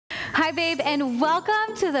Hi, babe, and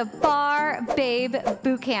welcome to the Bar Babe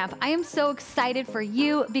Bootcamp. I am so excited for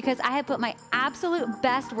you because I have put my absolute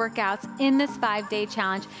best workouts in this 5-day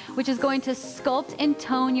challenge, which is going to sculpt and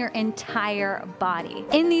tone your entire body.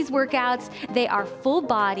 In these workouts, they are full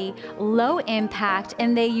body, low impact,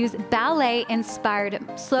 and they use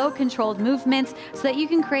ballet-inspired, slow, controlled movements so that you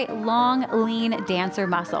can create long, lean dancer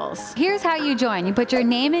muscles. Here's how you join. You put your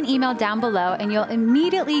name and email down below, and you'll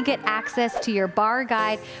immediately get access to your bar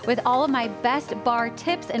guide with all of my best bar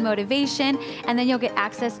tips and motivation, and then you'll get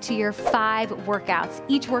access to your 5 workouts.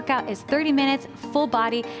 Each workout is 30 minutes, full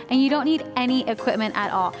body, and you don't need any equipment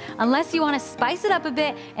at all. Unless you want to spice it up a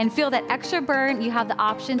bit and feel that extra burn, you have the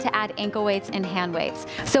option to add ankle weights and hand weights.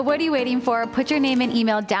 So what are you waiting for? Put your name and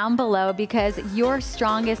email down below because your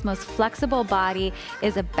strongest, most flexible body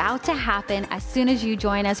is about to happen as soon as you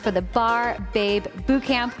join us for the Bar Babe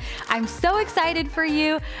Bootcamp. I'm so excited for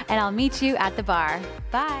you, and I'll meet you at the bar.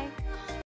 Bye.